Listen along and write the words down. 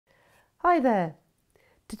Hi there.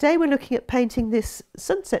 Today we're looking at painting this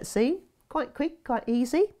sunset scene. Quite quick, quite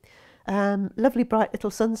easy. Lovely bright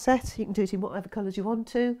little sunset. You can do it in whatever colours you want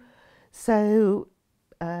to. So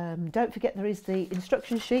don't forget there is the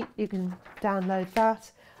instruction sheet. You can download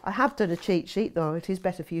that. I have done a cheat sheet, though it is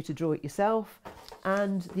better for you to draw it yourself.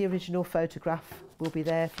 And the original photograph will be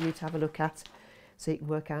there for you to have a look at, so you can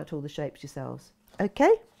work out all the shapes yourselves.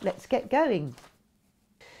 Okay, let's get going.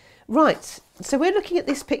 Right, so we're looking at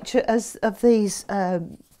this picture of these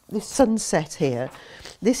this sunset here.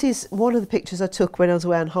 This is one of the pictures I took when I was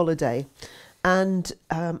away on holiday, and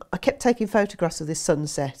I kept taking photographs of this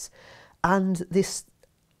sunset and this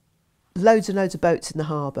loads and loads of boats in the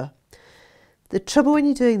harbour. The trouble when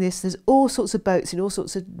you're doing this, there's all sorts of boats in all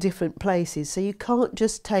sorts of different places, so you can't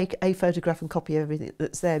just take a photograph and copy everything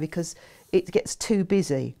that's there because it gets too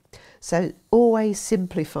busy. So always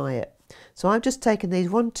simplify it. So I've just taken these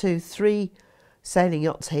 1, 2, 3 sailing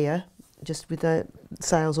yachts here, just with the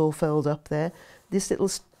sails all furled up there. This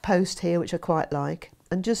little post here, which I quite like,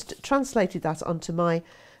 and just translated that onto my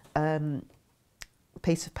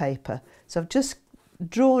piece of paper. So I've just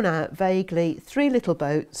drawn out vaguely 3 little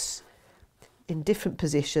boats in different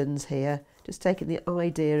positions here, just taking the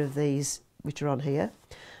idea of these which are on here,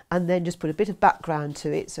 and then just put a bit of background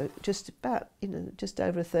to it, so just about, just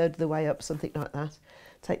over a third of the way up, something like that.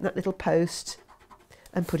 Take that little post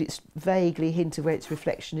and put it vaguely, hint of where its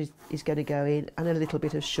reflection is going to go in, and a little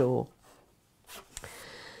bit of shore.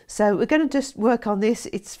 So we're going to just work on this.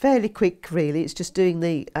 It's fairly quick, really. It's just doing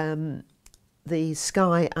the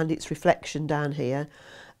sky and its reflection down here,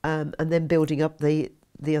 and then building up the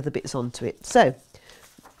other bits onto it. So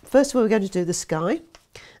first of all, we're going to do the sky,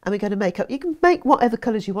 and we're going to make up, you can make whatever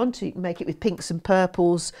colours you want to. You can make it with pinks and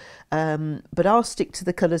purples, but I'll stick to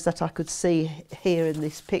the colours that I could see here in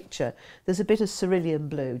this picture. There's a bit of cerulean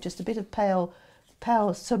blue, just a bit of pale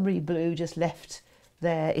summery blue just left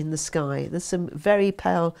there in the sky. There's some very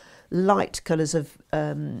pale light colours of,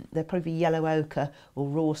 they're probably yellow ochre or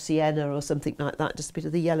raw sienna or something like that, just a bit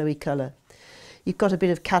of the yellowy colour. You've got a bit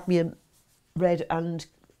of cadmium red and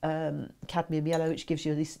cadmium yellow, which gives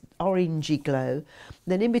you this orangey glow.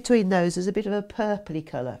 Then in between those there's a bit of a purpley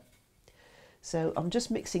colour. So I'm just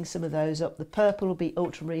mixing some of those up. The purple will be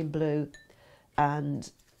ultramarine blue and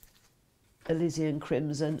Elysian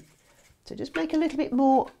crimson. So just make a little bit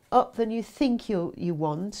more up than you think you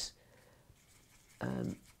want,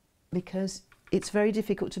 because it's very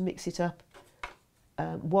difficult to mix it up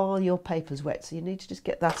while your paper's wet. So you need to just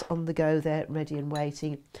get that on the go there, ready and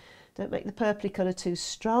waiting. Don't make the purpley colour too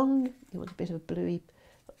strong. You want a bit of bluey,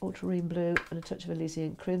 ultramarine blue and a touch of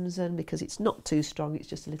Elysian crimson, because it's not too strong, it's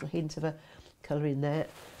just a little hint of a colour in there.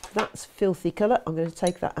 That's filthy colour. I'm going to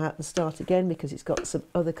take that out and start again because it's got some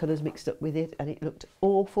other colours mixed up with it and it looked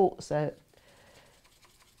awful, so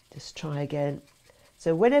just try again.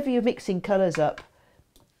 So whenever you're mixing colours up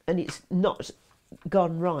and it's not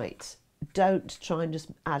gone right, don't try and just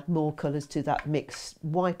add more colours to that mix.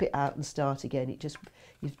 Wipe it out and start again.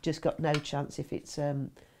 You've just got no chance if it's if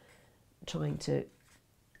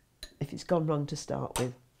it's gone wrong to start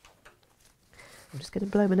with. I'm just going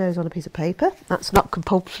to blow my nose on a piece of paper. That's not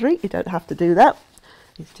compulsory. You don't have to do that.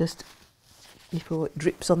 It's just before it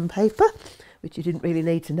drips on paper, which you didn't really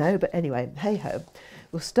need to know. But anyway, hey ho.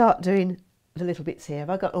 We'll start doing the little bits here.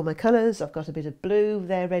 I've got all my colours. I've got a bit of blue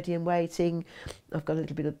there ready and waiting. I've got a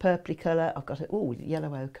little bit of purpley colour. I've got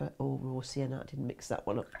yellow ochre or raw sienna. I didn't mix that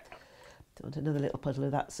one up. I want another little puddle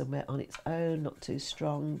of that somewhere on its own, not too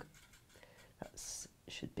strong. That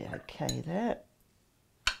should be okay there.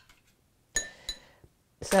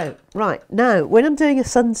 So, right, now when I'm doing a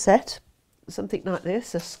sunset, something like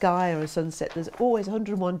this, a sky or a sunset, there's always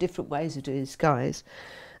 101 different ways of doing skies.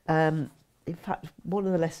 In fact, one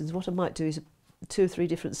of the lessons, what I might do is 2 or 3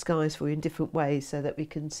 different skies for you in different ways so that we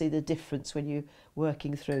can see the difference when you're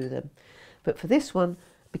working through them. But for this one,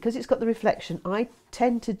 because it's got the reflection, I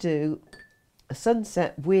tend to do a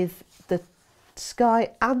sunset with the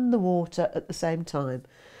sky and the water at the same time.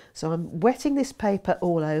 So I'm wetting this paper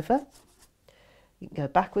all over. You can go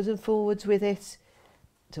backwards and forwards with it.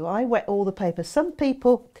 So I wet all the paper. Some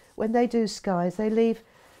people, when they do skies, they leave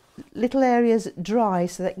little areas dry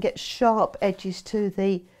so they can get sharp edges to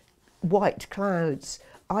the white clouds.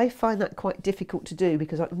 I find that quite difficult to do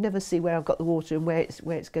because I can never see where I've got the water and where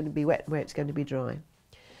it's going to be wet and where it's going to be dry.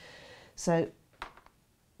 So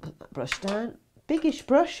put that brush down. Biggish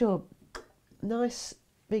brush or nice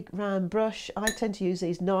big round brush. I tend to use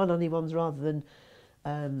these nylon-y ones rather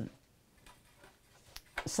than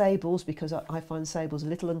sables, because I find sables a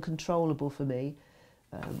little uncontrollable for me.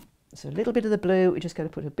 So a little bit of the blue. We're just going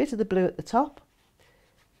to put a bit of the blue at the top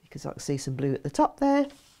because I can see some blue at the top there.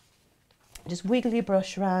 Just wiggle your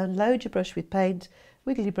brush around, load your brush with paint,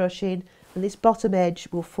 wiggle your brush in, and this bottom edge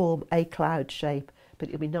will form a cloud shape, but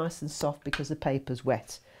it'll be nice and soft because the paper's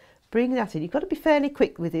wet. Bring that in. You've got to be fairly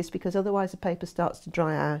quick with this because otherwise the paper starts to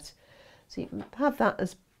dry out. So you can have that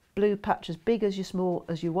as blue patch as big as small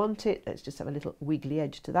as you want it. Let's just have a little wiggly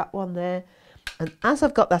edge to that one there. And as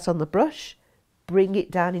I've got that on the brush, bring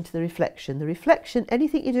it down into the reflection. The reflection,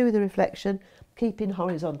 anything you do with the reflection, keep in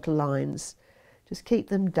horizontal lines. Just keep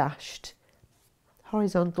them dashed.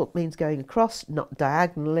 Horizontal means going across, not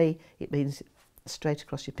diagonally. It means straight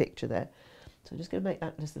across your picture there. So I'm just going to make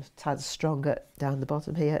that just a tad stronger down the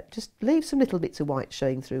bottom here. Just leave some little bits of white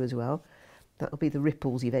showing through as well. That will be the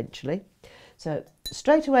ripples eventually. So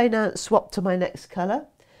straight away now swap to my next colour.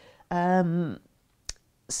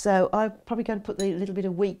 So I'm probably going to put the little bit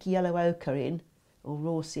of weak yellow ochre in, or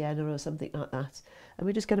raw sienna or something like that. And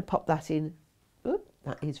we're just going to pop that in. Oop,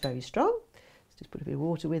 that is very strong. Let's just put a bit of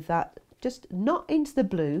water with that. Just not into the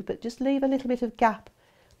blue, but just leave a little bit of gap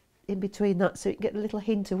in between that so you can get a little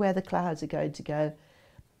hint of where the clouds are going to go.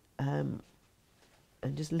 And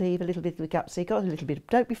just leave a little bit of a gap so you've got a little bit.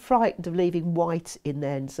 Don't be frightened of leaving white in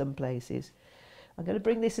there in some places. I'm going to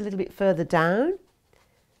bring this a little bit further down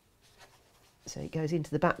so it goes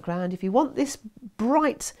into the background. If you want this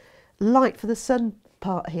bright light for the sun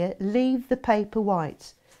part here, leave the paper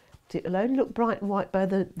white. It'll only look bright and white by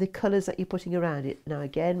the colours that you're putting around it. Now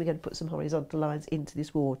again, we're going to put some horizontal lines into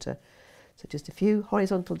this water. So just a few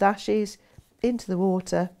horizontal dashes into the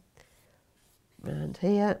water. Around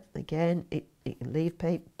here, again, you can leave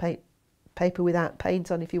paper without paint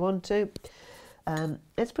on if you want to.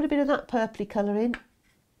 Let's put a bit of that purpley colour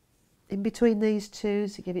in between these two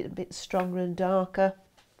to give it a bit stronger and darker.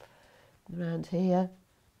 Around here,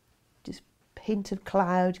 just a hint of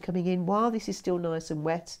cloud coming in while this is still nice and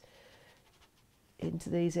wet.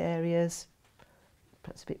 Into these areas,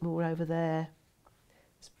 perhaps a bit more over there.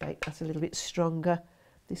 Let's bake that a little bit stronger.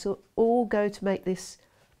 This will all go to make this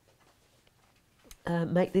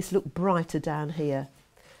look brighter down here.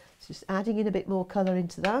 So just adding in a bit more colour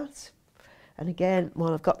into that. And again,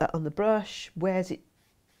 while I've got that on the brush, where's it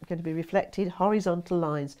going to be reflected? Horizontal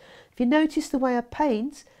lines. If you notice the way I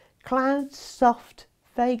paint, clouds, soft,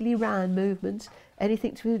 vaguely round movements,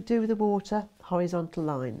 anything to do with the water, horizontal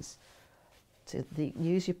lines. So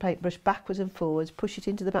use your paintbrush backwards and forwards, push it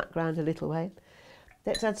into the background a little way.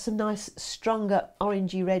 Let's add some nice stronger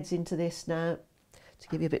orangey reds into this now to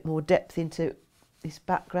give you a bit more depth into this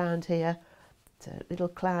background here. So little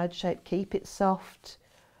cloud shape, keep it soft,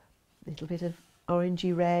 a little bit of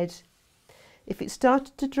orangey red. If it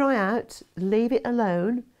started to dry out, leave it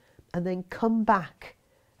alone and then come back,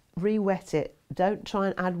 re-wet it. Don't try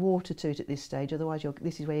and add water to it at this stage, otherwise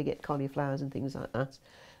this is where you get cauliflowers and things like that.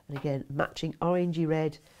 And again, matching orangey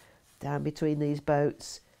red down between these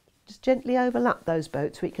boats. Just gently overlap those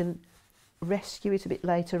boats so we can rescue it a bit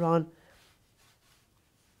later on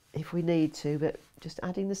if we need to, but just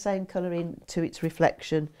adding the same colour in to its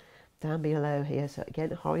reflection down below here. So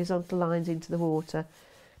again, horizontal lines into the water.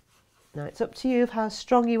 Now it's up to you of how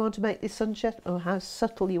strong you want to make this sunset or how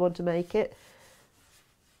subtle you want to make it.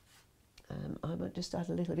 I might just add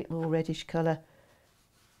a little bit more reddish colour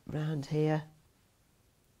around here.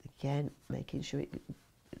 Again, making sure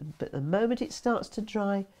but the moment it starts to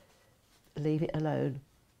dry, leave it alone.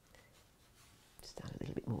 Just add a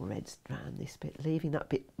little bit more reds around this bit, leaving that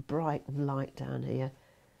bit bright and light down here.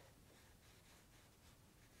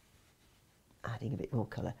 Adding a bit more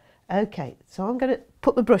colour. Okay, so I'm going to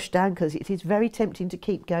put my brush down because it is very tempting to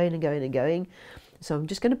keep going and going and going. So I'm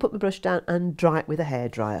just going to put my brush down and dry it with a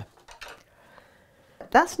hairdryer.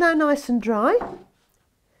 That's now nice and dry.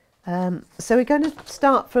 So we're going to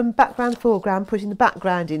start from background, foreground, putting the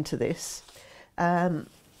background into this.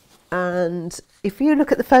 And if you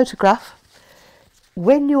look at the photograph,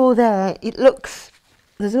 when you're there,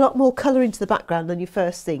 there's a lot more colour into the background than you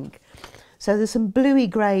first think. So there's some bluey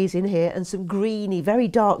greys in here and some greeny, very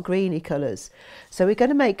dark greeny colours. So we're going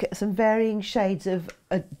to make some varying shades of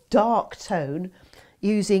a dark tone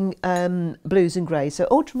using blues and greys. So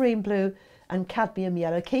ultramarine blue and cadmium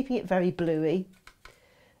yellow, keeping it very bluey.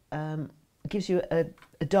 Gives you a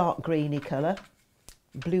dark greeny colour,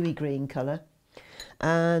 bluey green colour.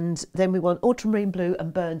 And then we want ultramarine blue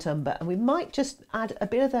and burnt umber, and we might just add a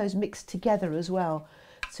bit of those mixed together as well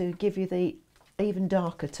to give you the even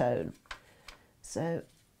darker tone. So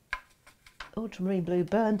ultramarine blue,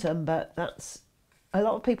 burnt umber, that's a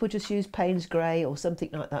lot of people just use Payne's grey or something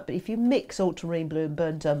like that, but if you mix ultramarine blue and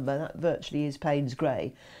burnt umber, that virtually is Payne's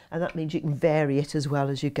grey, and that means you can vary it as well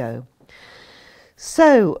as you go.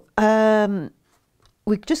 So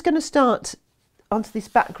we're just going to start onto this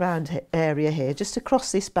background area here, just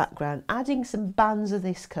across this background, adding some bands of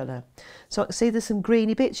this colour. So I can see there's some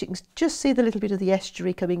greeny bits. You can just see the little bit of the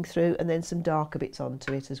estuary coming through, and then some darker bits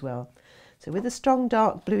onto it as well. So with a strong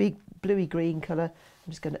dark bluey green colour,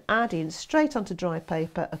 I'm just going to add in straight onto dry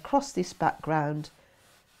paper across this background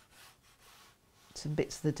some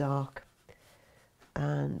bits of the dark,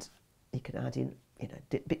 and you can add in, you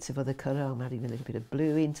know, bits of other colour. I'm adding a little bit of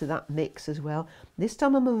blue into that mix as well. This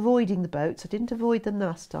time I'm avoiding the boats. I didn't avoid them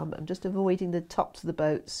last time, but I'm just avoiding the tops of the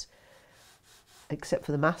boats, except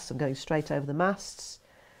for the masts. I'm going straight over the masts.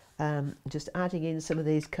 Just adding in some of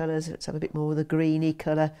these colours. Let's have a bit more of the greeny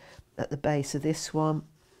colour at the base of this one.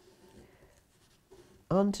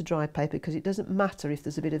 Onto dry paper, because it doesn't matter if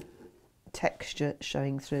there's a bit of texture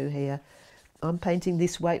showing through here. I'm painting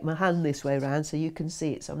this way, my hand this way around, so you can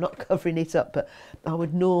see it, so I'm not covering it up, but I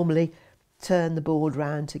would normally turn the board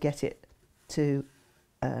round to get it to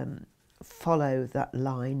follow that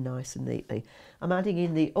line nice and neatly. I'm adding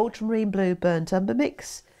in the ultramarine blue burnt umber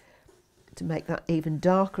mix to make that even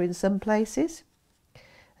darker in some places.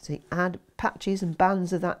 So you add patches and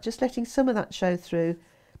bands of that, just letting some of that show through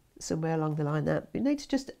somewhere along the line there. We need to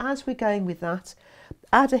just, as we're going with that,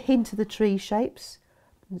 add a hint of the tree shapes.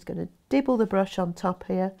 I'm just going to dibble the brush on top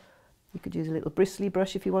here. You could use a little bristly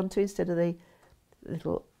brush if you want to, instead of the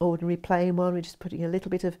little ordinary plain one. We're just putting a little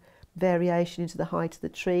bit of variation into the height of the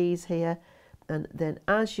trees here. And then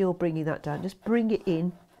as you're bringing that down, just bring it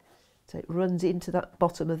in so it runs into that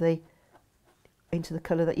bottom of the, into the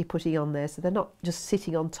colour that you're putting on there. So they're not just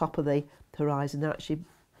sitting on top of the horizon, they're actually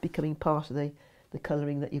becoming part of the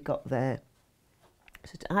colouring that you've got there.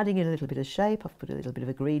 So just adding in a little bit of shape. I've put a little bit of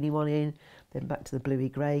a greeny one in, then back to the bluey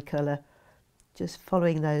grey colour, just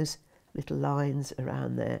following those little lines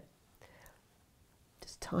around there.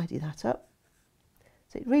 Just tidy that up.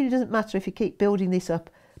 So it really doesn't matter if you keep building this up,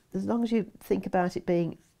 as long as you think about it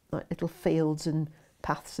being like little fields and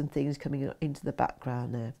paths and things coming into the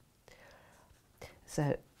background there.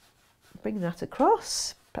 So bring that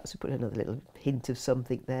across. Perhaps we put another little hint of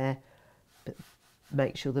something there, but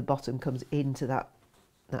make sure the bottom comes into that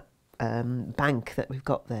bank that we've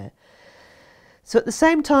got there. So at the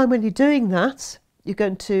same time when you're doing that, you're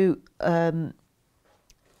going to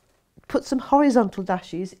put some horizontal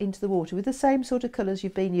dashes into the water with the same sort of colours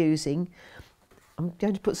you've been using. I'm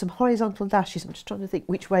going to put some horizontal dashes. I'm just trying to think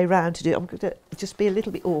which way round to do it. I'm going to just be a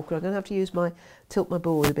little bit awkward. I'm going to have to use tilt my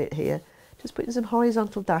board a bit here. Just putting some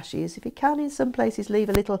horizontal dashes. If you can, in some places, leave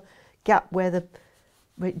a little gap where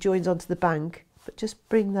it joins onto the bank, but just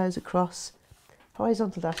bring those across.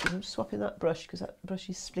 Horizontal dashes. I'm just swapping that brush because that brush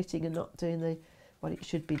is splitting and not doing what it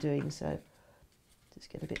should be doing. So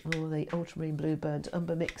just get a bit more of the ultramarine blue burnt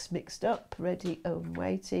umber mix mixed up, ready and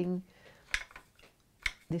waiting.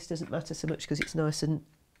 This doesn't matter so much because it's nice and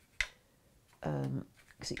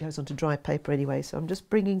because it goes onto dry paper anyway. So I'm just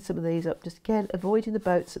bringing some of these up, just again avoiding the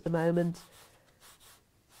boats at the moment,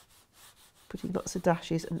 putting lots of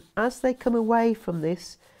dashes, and as they come away from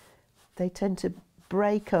this, they tend to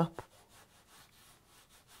break up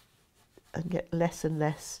and get less and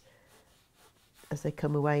less as they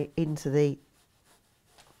come away into the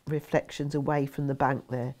reflections away from the bank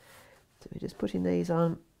there. So we're just putting these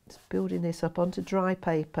on, just building this up onto dry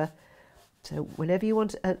paper. So whenever you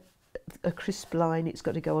want a crisp line, it's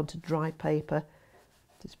got to go onto dry paper.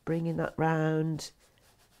 Just bringing that round.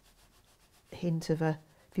 Hint of if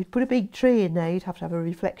you'd put a big tree in there, you'd have to have a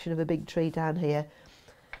reflection of a big tree down here.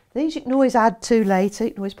 These you can always add to later.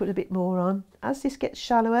 You can always put a bit more on. As this gets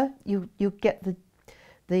shallower, you'll get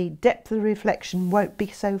the depth of the reflection won't be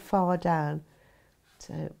so far down.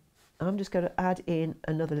 So I'm just going to add in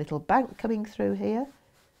another little bank coming through here.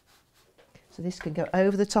 So this can go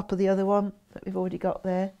over the top of the other one that we've already got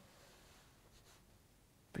there.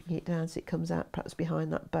 Bring it down so it comes out perhaps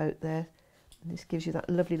behind that boat there. And this gives you that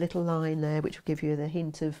lovely little line there, which will give you the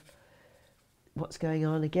hint of what's going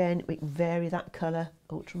on. Again, we can vary that colour,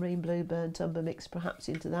 ultramarine blue burnt umber mix perhaps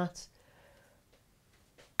into that.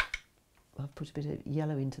 I've put a bit of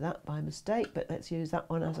yellow into that by mistake, but let's use that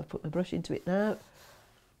one as I've put my brush into it now.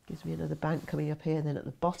 Gives me another bank coming up here, then at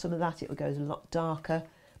the bottom of that it goes a lot darker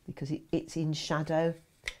because it's in shadow.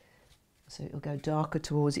 So it will go darker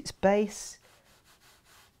towards its base,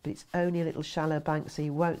 but it's only a little shallow bank, so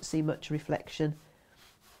you won't see much reflection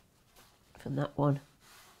from that one.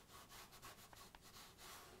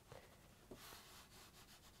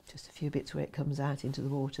 Just a few bits where it comes out into the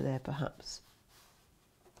water there perhaps.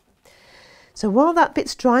 So while that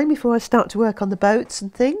bit's drying, before I start to work on the boats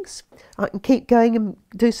and things, I can keep going and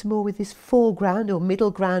do some more with this foreground or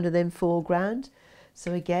middle ground and then foreground.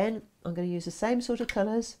 So again, I'm going to use the same sort of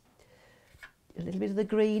colours. a little bit of the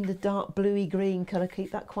green, the dark bluey green colour,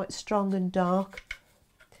 keep that quite strong and dark.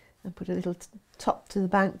 And put a little top to the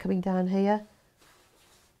bank coming down here.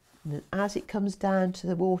 And then as it comes down to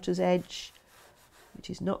the water's edge,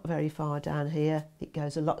 which is not very far down here, it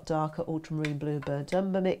goes a lot darker, ultramarine blue burnt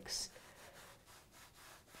umber mix.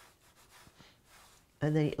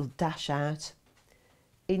 And then it'll dash out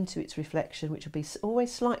into its reflection, which will be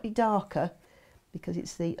always slightly darker because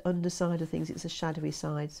it's the underside of things, it's a shadowy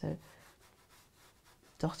side. So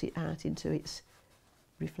dot it out into its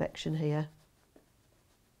reflection here.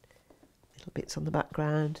 Little bits on the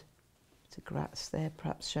background, bit of grass there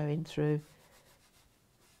perhaps showing through.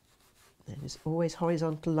 There's always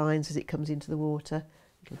horizontal lines as it comes into the water,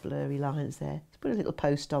 little blurry lines there. Let's put a little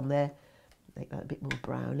post on there, make that a bit more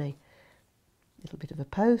browny. Little bit of a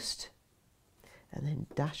post, and then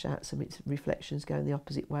dash out some of its reflections going the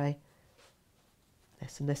opposite way.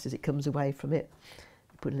 Less and less as it comes away from it.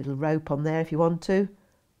 Put a little rope on there if you want to.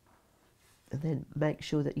 And then make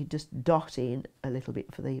sure that you just dot in a little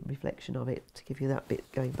bit for the reflection of it to give you that bit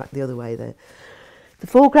going back the other way there. The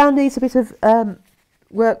foreground needs a bit of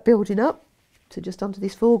work building up. So just onto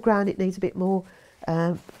this foreground it needs a bit more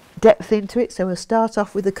depth into it. So we'll start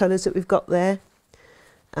off with the colours that we've got there.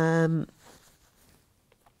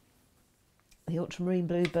 The ultramarine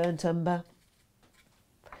blue burnt umber.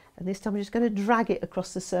 And this time I'm just going to drag it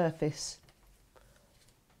across the surface.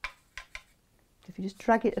 If you just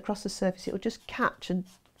drag it across the surface, it'll just catch and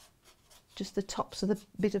just the tops of the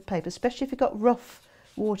bit of paper, especially if you've got rough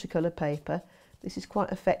watercolour paper. This is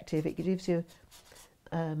quite effective. It gives you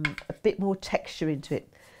a bit more texture into it.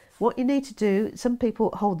 What you need to do, some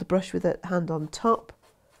people hold the brush with a hand on top,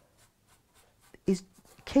 is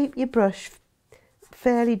keep your brush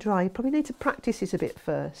fairly dry. You probably need to practice it a bit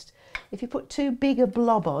first. If you put too big a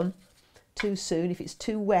blob on too soon, if it's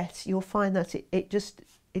too wet, you'll find that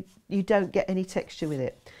you don't get any texture with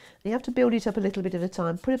it. And you have to build it up a little bit at a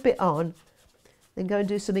time. Put a bit on, then go and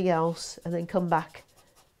do something else, and then come back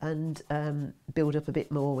and build up a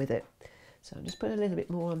bit more with it. So I'll just put a little bit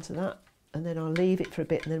more onto that, and then I'll leave it for a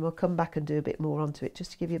bit, and then we'll come back and do a bit more onto it,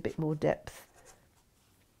 just to give you a bit more depth.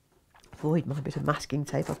 Avoid my bit of masking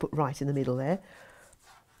tape I put right in the middle there.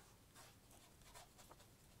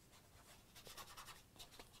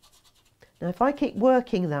 Now if I keep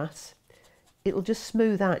working that, it'll just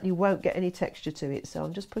smooth out and you won't get any texture to it. So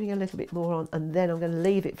I'm just putting a little bit more on, and then I'm going to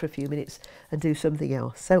leave it for a few minutes and do something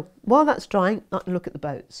else. So while that's drying, I can look at the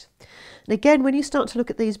boats. And again, when you start to look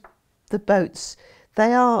at the boats,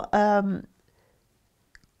 they are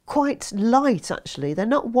quite light actually. They're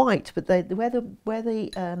not white, but where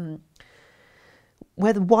the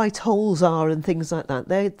white holes are and things like that,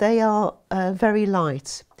 they are very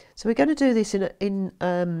light. So we're going to do this in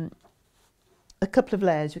a couple of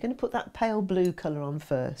layers. We're going to put that pale blue colour on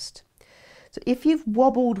first. So if you've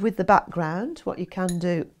wobbled with the background, what you can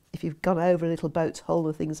do, if you've gone over a little boat's hole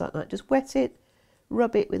or things like that, just wet it,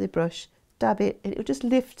 rub it with a brush, dab it, and it'll just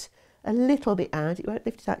lift a little bit out. It won't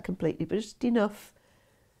lift it out completely, but just enough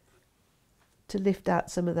to lift out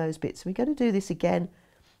some of those bits. We're going to do this again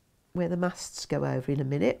where the masts go over in a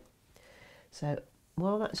minute. So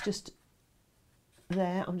while that's just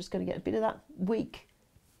there, I'm just going to get a bit of that weak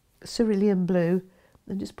cerulean blue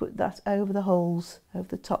and just put that over the holes, over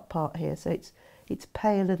the top part here, so it's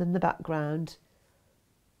paler than the background,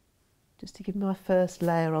 just to give my first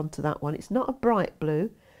layer onto that one. It's not a bright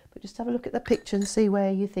blue, but just have a look at the picture and see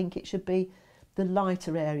where you think it should be the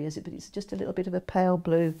lighter areas, but it's just a little bit of a pale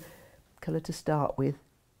blue colour to start with.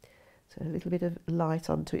 So a little bit of light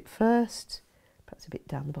onto it first, perhaps a bit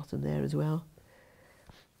down the bottom there as well.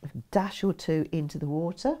 A dash or two into the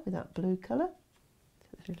water with that blue colour.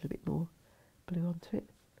 A little bit more blue onto it.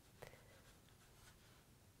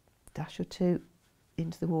 Dash or two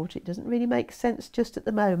into the water. It doesn't really make sense just at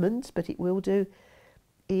the moment, but it will do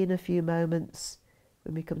in a few moments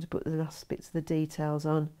when we come to put the last bits of the details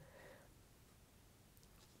on.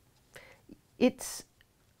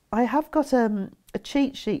 I have got a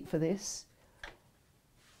cheat sheet for this,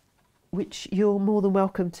 which you're more than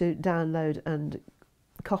welcome to download and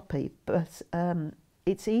copy, but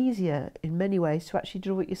it's easier in many ways to actually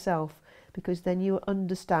draw it yourself, because then you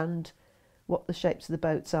understand what the shapes of the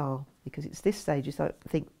boats are, because it's this stage you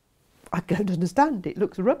think, I don't understand, it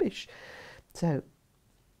looks rubbish. So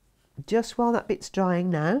just while that bit's drying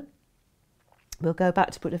now, we'll go back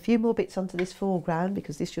to put a few more bits onto this foreground,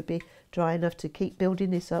 because this should be dry enough to keep building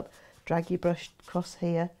this up. Drag your brush across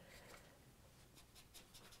here,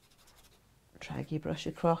 drag your brush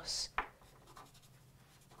across,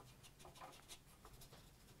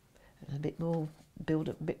 and a bit more build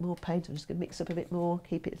up a bit more paint. I'm just going to mix up a bit more,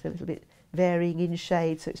 keep it a little bit varying in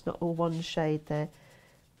shade so it's not all one shade there.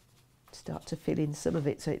 Start to fill in some of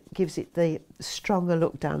it so it gives it the stronger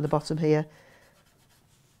look down the bottom here.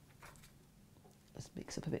 Let's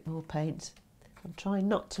mix up a bit more paint. I'm trying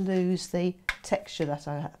not to lose the texture that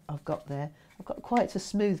I've got there. I've got quite a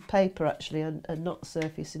smooth paper actually, and not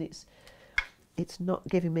surface, and it's not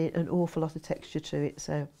giving me an awful lot of texture to it,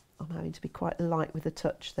 so I'm having to be quite light with the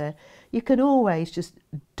touch there. You can always just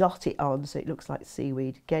dot it on so it looks like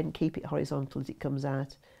seaweed. Again, keep it horizontal as it comes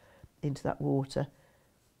out into that water,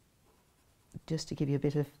 just to give you a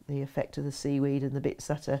bit of the effect of the seaweed and the bits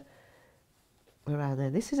that are around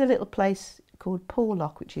there. This is a little place called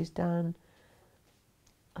Portlock, which is down,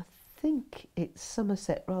 I think it's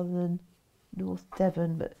Somerset rather than North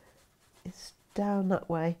Devon, but it's down that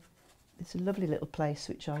way. It's a lovely little place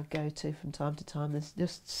which I go to from time to time. There's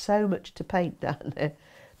just so much to paint down there.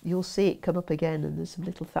 You'll see it come up again, and there's some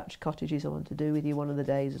little thatched cottages I want to do with you one of the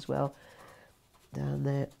days as well down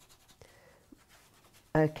there.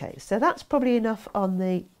 Okay, so that's probably enough on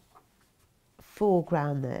the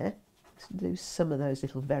foreground there. Let's do some of those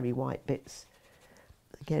little very white bits.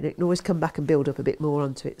 Again, it can always come back and build up a bit more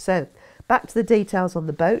onto it. So back to the details on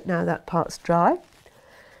the boat now that part's dry.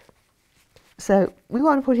 So we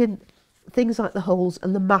want to put in things like the hulls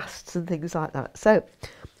and the masts and things like that. So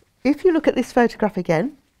if you look at this photograph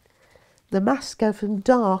again, the masts go from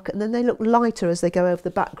dark and then they look lighter as they go over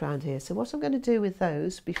the background here. So what I'm going to do with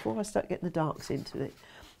those, before I start getting the darks into it,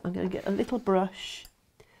 I'm going to get a little brush,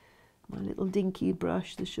 my little dinky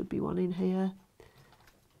brush. There should be one in here.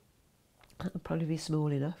 That'll probably be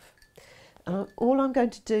small enough. All I'm going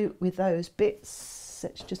to do with those bits,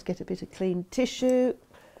 let's just get a bit of clean tissue.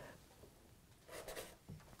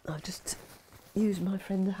 I've just used my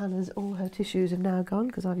friend Hannah's, all her tissues have now gone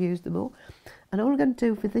because I've used them all. And all I'm going to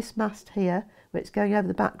do with this mast here, where it's going over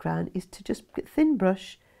the background, is to just get a thin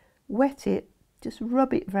brush, wet it, just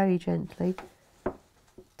rub it very gently,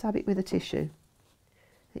 dab it with a tissue.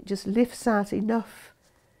 It just lifts out enough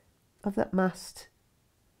of that mast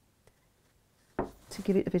to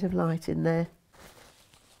give it a bit of light in there.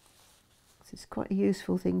 This is quite a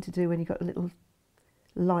useful thing to do when you've got a little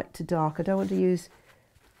light to dark. I don't want to use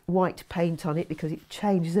white paint on it because it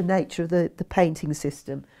changes the nature of the painting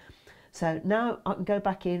system. So now I can go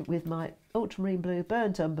back in with my ultramarine blue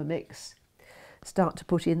burnt umber mix, start to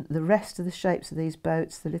put in the rest of the shapes of these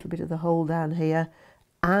boats, the little bit of the hole down here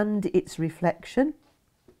and its reflection.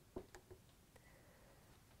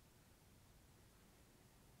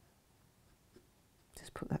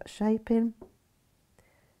 Just put that shape in.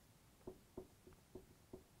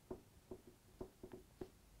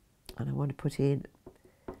 And I want to put in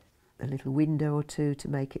a little window or two to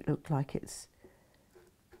make it look like it's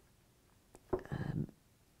and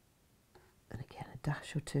again a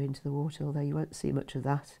dash or two into the water, although you won't see much of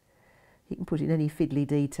that. You can put in any fiddly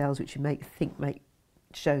details which you think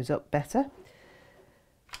shows up better.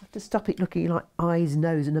 I have to stop it looking like eyes,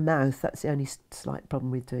 nose and a mouth. That's the only slight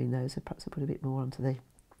problem with doing those. So perhaps I'll put a bit more onto the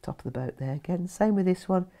top of the boat there. Again, same with this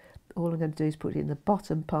one. All I'm going to do is put in the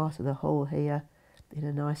bottom part of the hull here in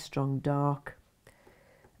a nice strong dark,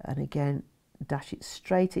 and again dash it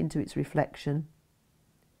straight into its reflection.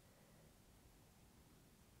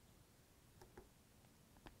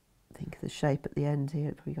 Think of the shape at the end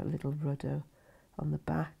here. We've got a little rudder on the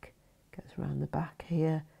back, goes around the back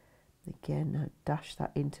here. Again, now dash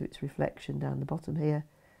that into its reflection down the bottom here.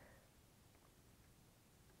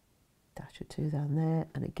 Dash or two down there,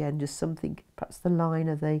 and again just something, perhaps the line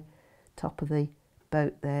of the top of the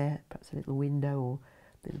boat there, perhaps a little window or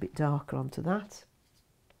a little bit darker onto that.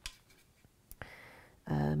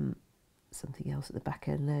 Something else at the back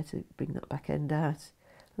end there to bring that back end out.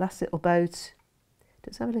 Last little boat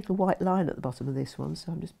does have a little white line at the bottom of this one,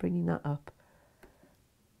 so I'm just bringing that up.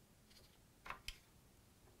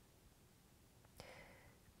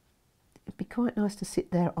 It'd be quite nice to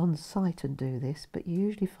sit there on site and do this, but you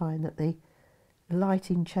usually find that the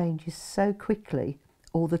lighting changes so quickly,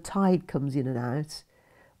 or the tide comes in and out,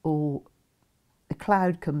 or a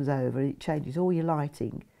cloud comes over and it changes all your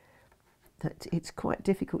lighting, that it's quite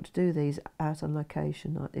difficult to do these out on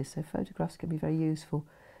location like this. So photographs can be very useful,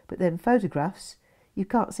 but then photographs, you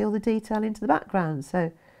can't see all the detail into the background,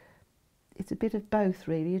 so it's a bit of both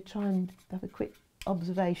really. You try and have a quick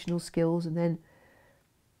observational skills and then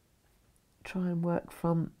try and work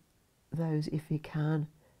from those if you can,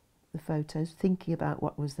 the photos, thinking about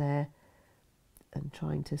what was there and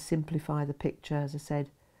trying to simplify the picture, as I said,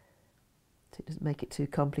 so it doesn't make it too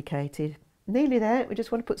complicated. Nearly there. We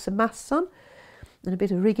just want to put some masts on and a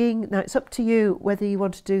bit of rigging. Now it's up to you whether you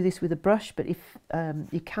want to do this with a brush, but if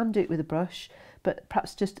you can do it with a brush, but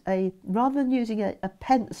perhaps just rather than using a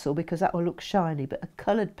pencil, because that will look shiny, but a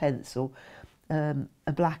coloured pencil, a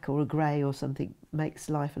black or a grey or something, makes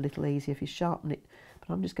life a little easier if you sharpen it.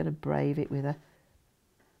 But I'm just going to brave it with a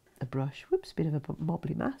brush. Whoops, bit of a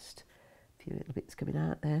mobbly mast. A few little bits coming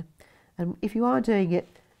out there. And if you are doing it,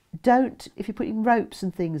 if you're putting ropes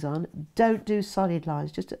and things on, don't do solid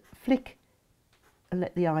lines. Just a flick and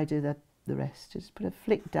let the eye do the rest. Just put a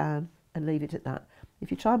flick down and leave it at that. If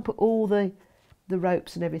you try and put all the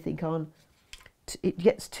ropes and everything on, it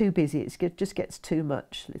gets too busy. It just gets too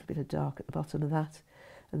much. A little bit of dark at the bottom of that.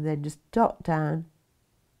 And then just dot down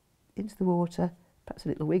into the water, perhaps a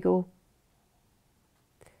little wiggle.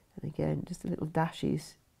 And again, just a little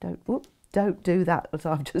dashes. Don't do that as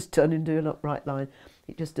I've just done and do an upright line.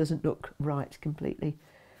 It just doesn't look right completely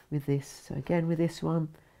with this. So again, with this one,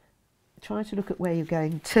 try to look at where you're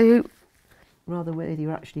going to, rather than where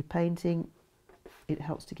you're actually painting. It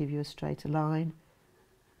helps to give you a straighter line.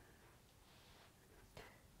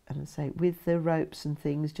 And I say, with the ropes and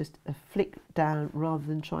things, just a flick down rather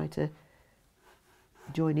than try to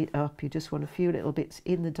join it up. You just want a few little bits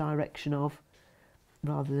in the direction of,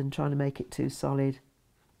 rather than trying to make it too solid.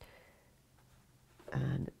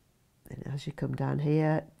 And then as you come down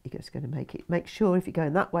here, you're just going to make sure if you're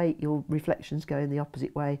going that way, your reflections go in the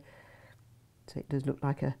opposite way. So it does look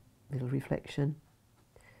like a little reflection.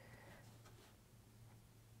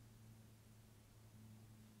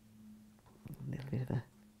 A little bit of a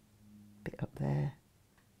bit up there.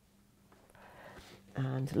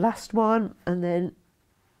 And last one, and then,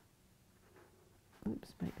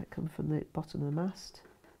 oops, make that come from the bottom of the mast.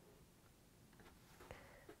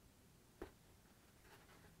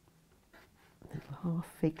 Little half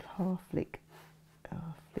flick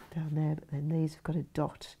down there, but then these have got a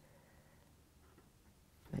dot.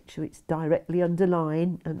 Make sure it's directly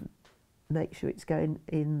underlined and make sure it's going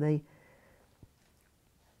in the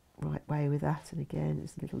right way with that. And again,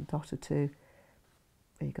 it's a little dot or two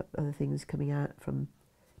where you've got other things coming out from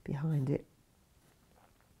behind it.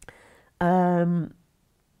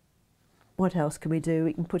 What else can we do?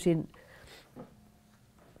 We can put in,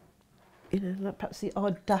 you know, perhaps the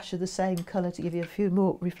odd dash of the same colour to give you a few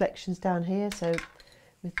more reflections down here. So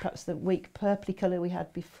with perhaps the weak purpley colour we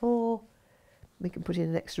had before, we can put in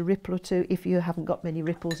an extra ripple or two. If you haven't got many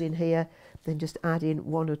ripples in here, then just add in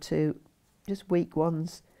one or two, just weak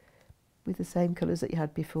ones with the same colours that you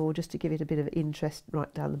had before, just to give it a bit of interest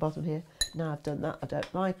right down the bottom here. Now I've done that, I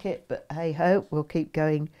don't like it, but hey ho, we'll keep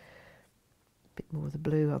going. A bit more of the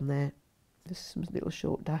blue on there. Just some little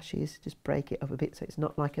short dashes, just break it up a bit so it's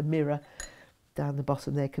not like a mirror down the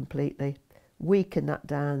bottom there completely. Weaken that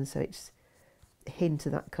down so it's a hint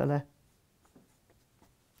of that colour.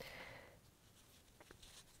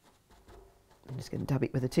 I'm just going to dab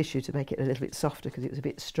it with a tissue to make it a little bit softer because it was a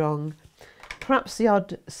bit strong. Perhaps the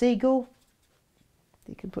odd seagull.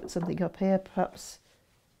 You can put something up here, perhaps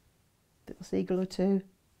a little seagull or two.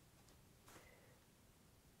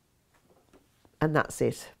 And that's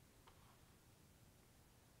it.